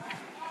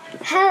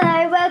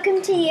Hello,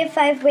 welcome to Year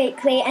 5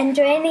 Weekly, and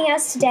joining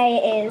us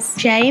today is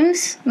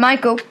James,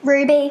 Michael,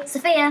 Ruby,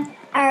 Sophia,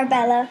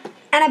 Arabella,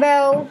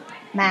 Annabelle,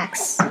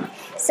 Max.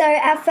 So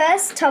our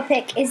first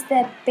topic is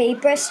the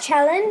Bebrus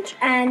Challenge,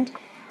 and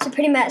so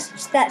pretty much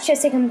that's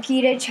just a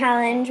computer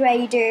challenge where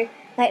you do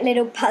like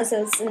little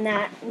puzzles and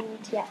that,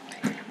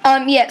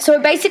 and So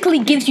it basically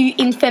gives you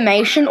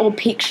information or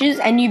pictures,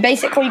 and you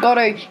basically got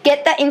to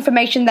get that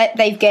information that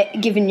they've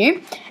given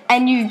you,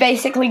 and you've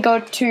basically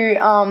got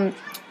to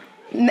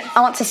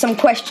answer some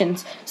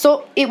questions.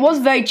 So it was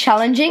very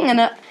challenging,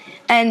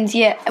 and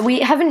we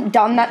haven't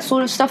done that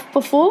sort of stuff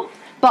before,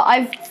 but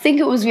I think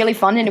it was really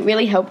fun, and it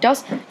really helped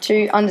us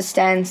to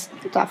understand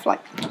stuff like.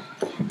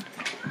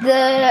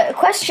 The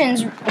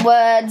questions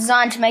were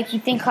designed to make you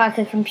think like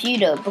a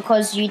computer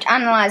because you'd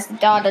analyse the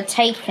data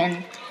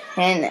taken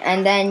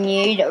and then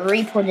you'd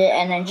re-put it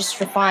and then just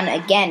refine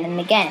it again and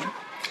again.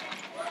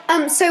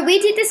 So we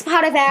did this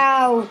part of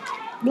our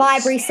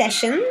library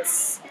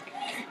sessions,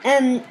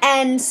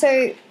 and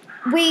so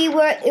we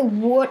were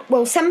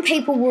some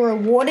people were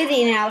awarded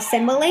in our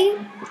assembly,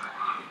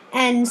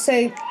 and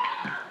so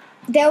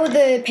they were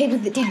the people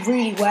that did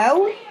really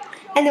well,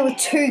 and there were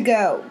 2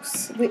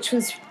 girls, which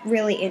was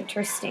really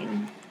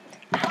interesting.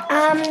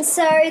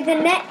 So the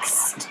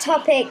next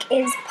topic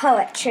is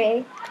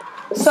poetry.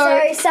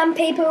 So some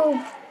people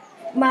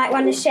might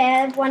want to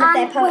share one of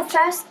their poetry. Well,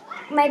 first,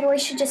 maybe we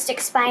should just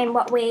explain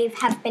what we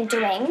have been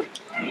doing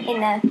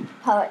in the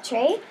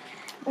poetry,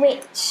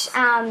 which,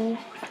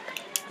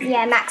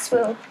 Max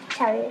will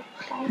tell you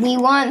guys. We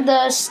want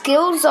the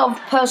skills of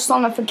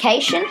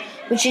personification,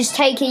 which is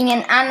taking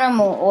an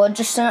animal or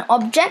just an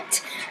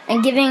object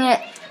and giving it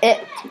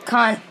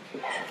kind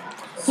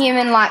of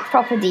human-like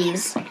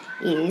properties,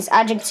 is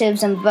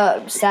adjectives and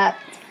verbs that,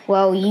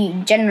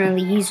 you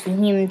generally use for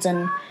humans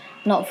and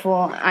not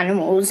for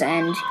animals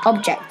and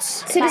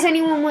objects. So does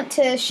anyone want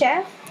to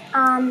share?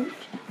 I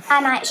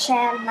might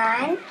share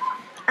mine.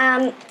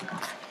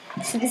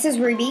 So this is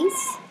Ruby's.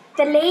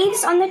 The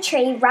leaves on the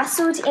tree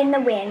rustled in the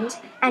wind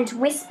and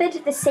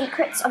whispered the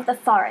secrets of the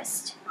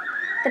forest.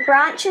 The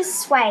branches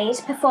swayed,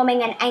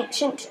 performing an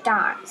ancient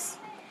dance.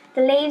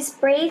 The leaves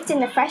breathed in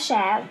the fresh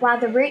air while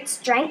the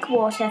roots drank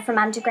water from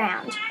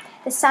underground.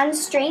 The sun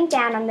streamed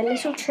down on the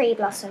little tree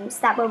blossoms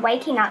that were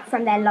waking up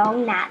from their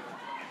long nap.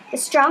 The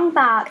strong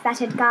bark that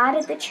had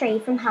guarded the tree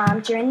from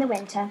harm during the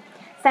winter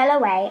fell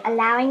away,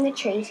 allowing the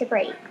tree to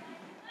breathe.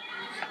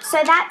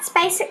 So that's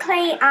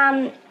basically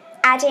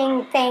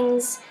adding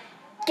things,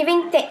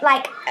 giving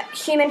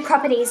human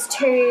properties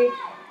to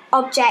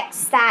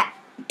objects that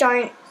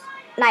don't,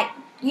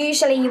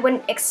 usually you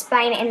wouldn't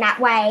explain it in that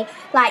way,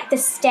 like the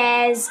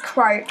stairs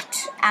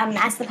croaked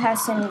as the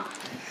person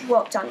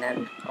walked on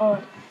them,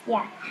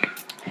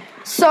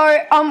 So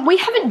we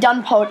haven't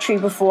done poetry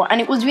before, and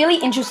it was really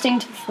interesting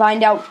to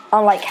find out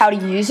how to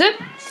use it,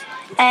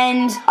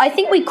 and I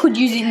think we could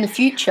use it in the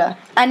future,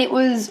 and it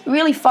was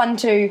really fun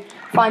to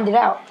find it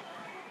out.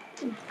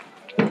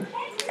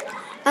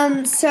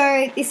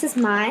 So this is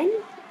mine.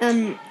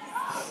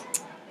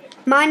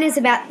 Mine is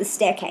about the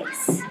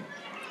staircase.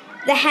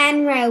 The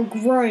handrail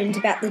groaned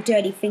about the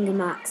dirty finger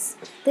marks.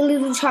 The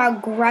little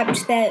child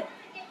grabbed their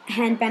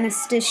hand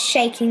banisters,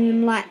 shaking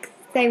them like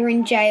they were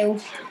in jail.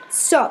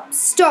 Stop,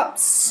 stop,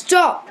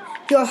 stop!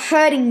 You're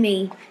hurting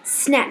me,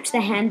 snapped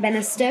the hand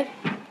banister.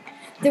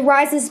 The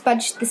risers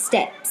budged the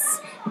steps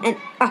and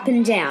up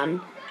and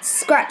down,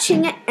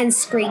 scratching and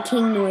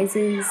squeaking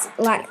noises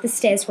like the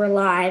stairs were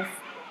alive.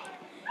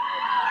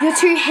 You're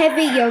too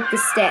heavy, yelled the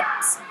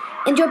steps,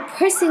 and you're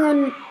pressing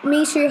on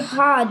me too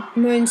hard,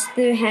 moaned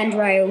the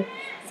handrail.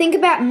 Think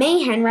about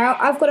me, handrail,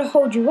 I've got to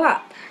hold you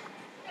up,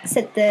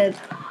 said the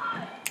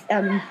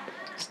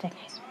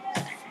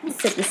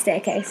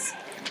staircase.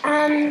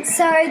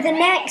 So the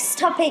next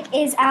topic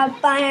is our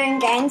biome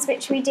games,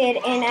 which we did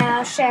in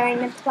our Sharing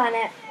the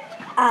Planet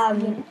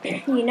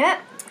unit.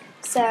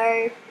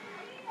 So,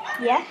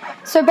 yeah.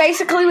 So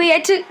basically we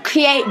had to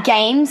create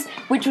games,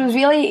 which was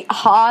really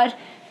hard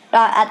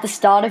at the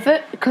start of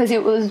it, because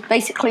it was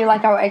basically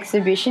like our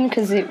exhibition,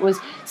 because it was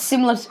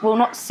similar, well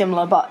not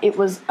similar, but it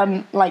was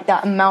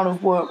that amount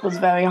of work was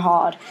very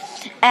hard.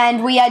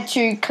 And we had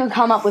to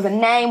come up with a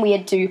name, we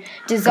had to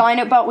design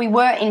it, but we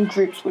were in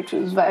groups, which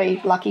was very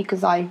lucky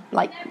because I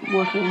like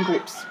working in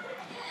groups.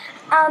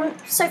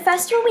 So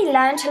first of all, we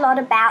learned a lot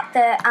about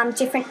the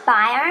different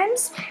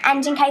biomes,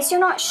 and in case you're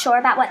not sure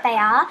about what they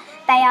are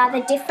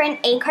the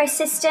different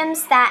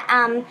ecosystems that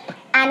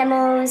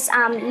animals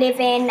live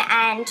in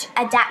and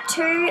adapt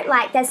to.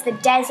 Like there's the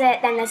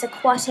desert, then there's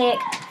aquatic,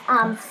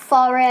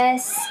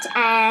 forest,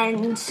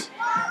 and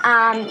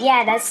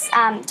there's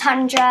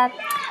tundra,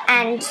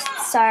 and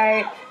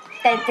so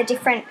the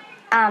different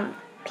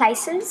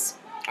places.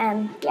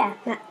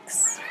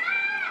 Max.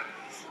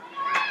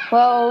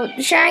 Well,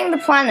 Sharing the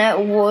Planet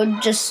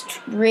would just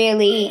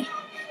really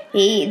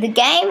the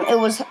game.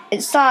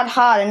 It started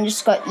hard and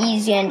just got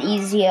easier and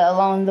easier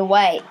along the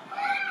way.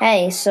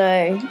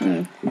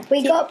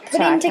 We got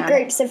put into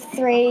groups of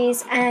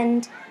 3s,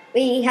 and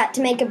we had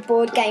to make a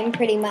board game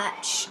pretty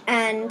much,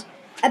 and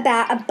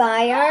about a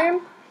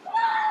biome,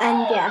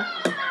 And yeah.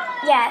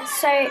 Yeah,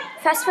 so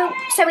first of all,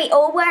 so we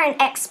all were an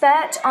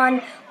expert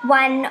on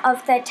one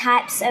of the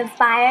types of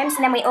biomes,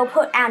 and then we all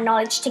put our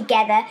knowledge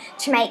together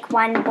to make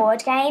one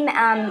board game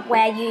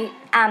where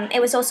it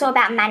was also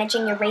about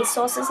managing your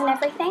resources and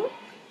everything.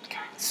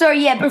 So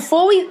yeah,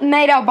 before we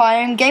made our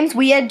biome games,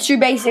 we had to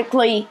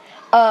basically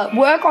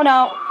work on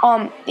our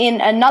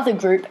in another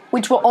group,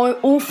 which were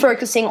all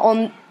focusing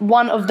on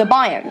one of the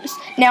biomes.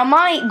 Now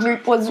my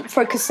group was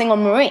focusing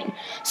on marine,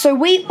 so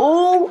we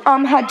all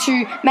had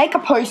to make a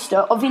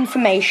poster of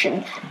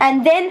information,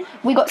 and then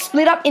we got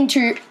split up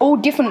into all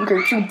different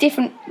groups with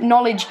different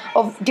knowledge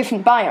of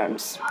different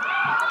biomes.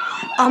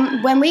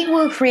 When we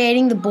were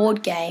creating the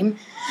board game,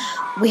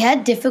 we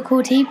had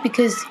difficulty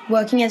because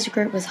working as a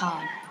group was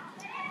hard.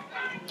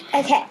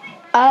 Okay.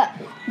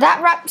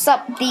 That wraps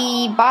up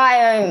the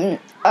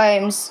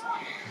biomes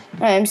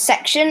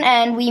section,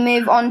 and we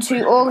move on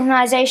to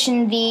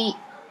organisation.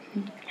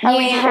 How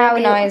we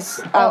organise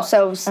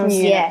ourselves.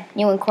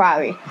 New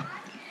inquiry.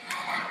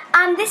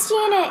 This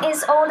unit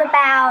is all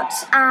about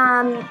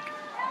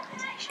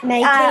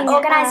Making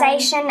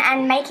organisation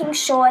and making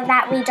sure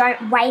that we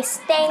don't waste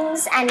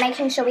things and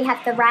making sure we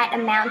have the right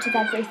amount of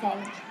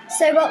everything.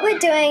 So what we're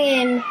doing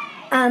in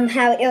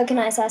how we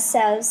organise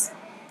ourselves,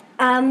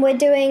 we're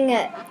doing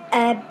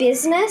a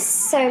business,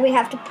 so we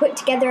have to put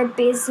together a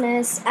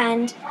business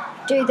and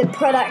do the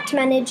product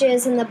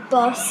managers and the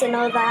boss and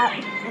all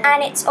that.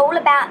 And it's all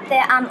about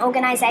the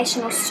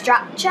organisational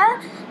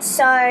structure.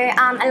 So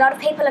a lot of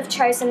people have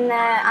chosen the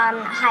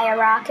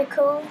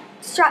hierarchical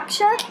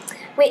structure,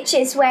 which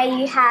is where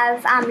you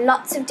have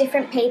lots of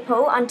different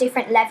people on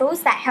different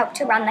levels that help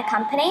to run the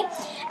company.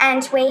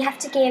 And we have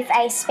to give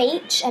a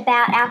speech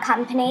about our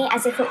company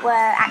as if it were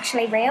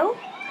actually real.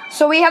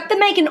 So we have to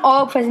make an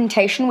oral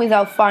presentation with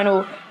our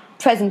final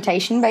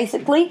presentation,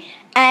 basically,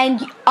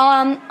 and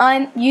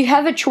you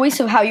have a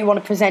choice of how you want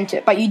to present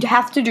it, but you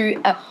have to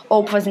do an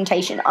oral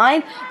presentation.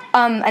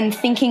 I'm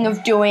thinking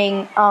of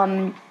doing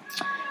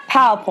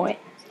PowerPoint.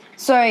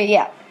 So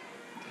yeah.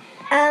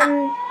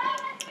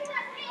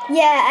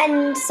 Yeah,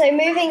 and so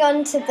moving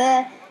on to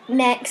the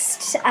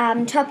next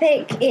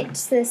topic,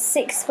 it's the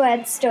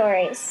 6-word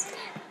stories.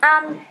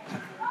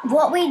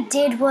 What we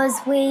did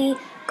was we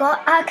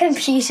got our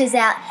computers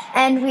out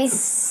and we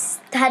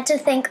had to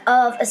think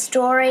of a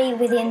story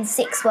within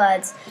 6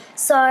 words.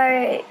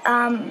 So,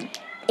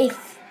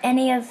 if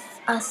any of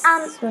us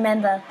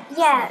remember.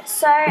 Yeah,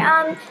 so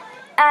I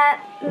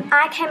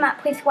came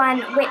up with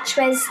one which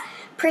was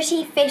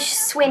pretty fish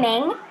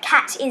swimming,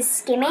 cat is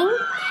skimming,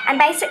 and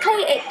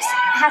basically it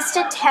has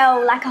to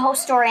tell like a whole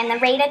story, and the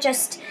reader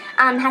just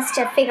has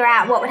to figure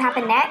out what would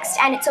happen next.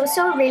 And it's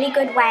also a really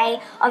good way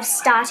of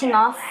starting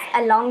off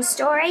a long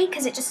story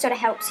because it just sort of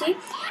helps you.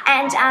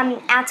 And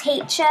our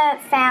teacher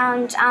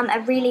found a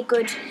really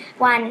good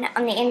one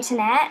on the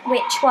internet,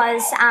 which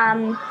was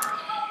I'm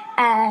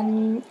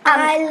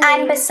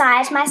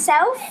beside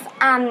myself.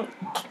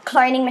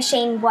 Cloning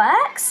machine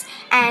works,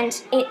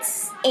 and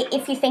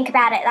if you think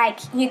about it, like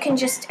you can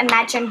just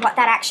imagine what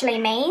that actually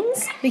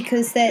means.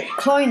 Because the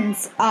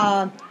clones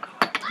are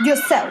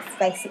yourself,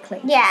 basically.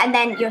 Yeah, and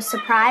then you're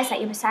surprised that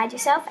you're beside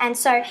yourself, and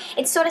so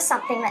it's sort of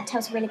something that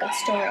tells a really good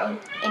story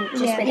in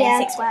just within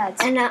 6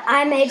 words. And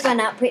I made one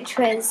up which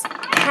was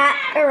cat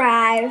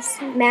arrives,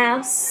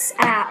 mouse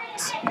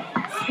out,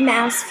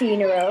 mouse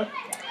funeral.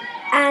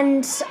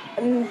 And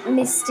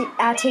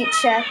our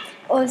teacher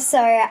also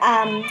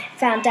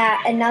found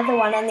out another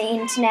one on the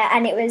internet,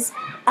 and it was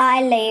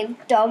I leave,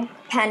 dog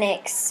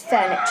panics,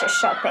 furniture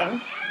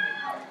shopping.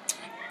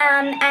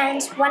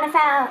 And one of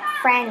our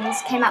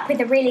friends came up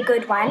with a really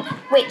good one,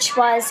 which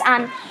was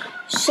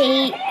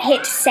she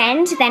hit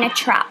send, then a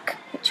truck,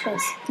 which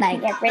was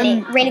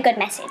really good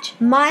message.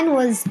 Mine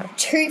was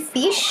 2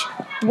 fish,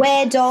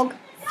 where dog,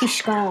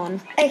 fish gone.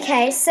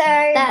 Okay, so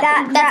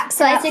that's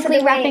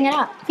basically wrapping it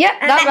up. Yep,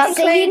 that wraps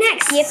See you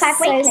next. Year 5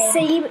 weekly. So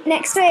see you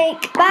next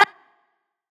week. Bye.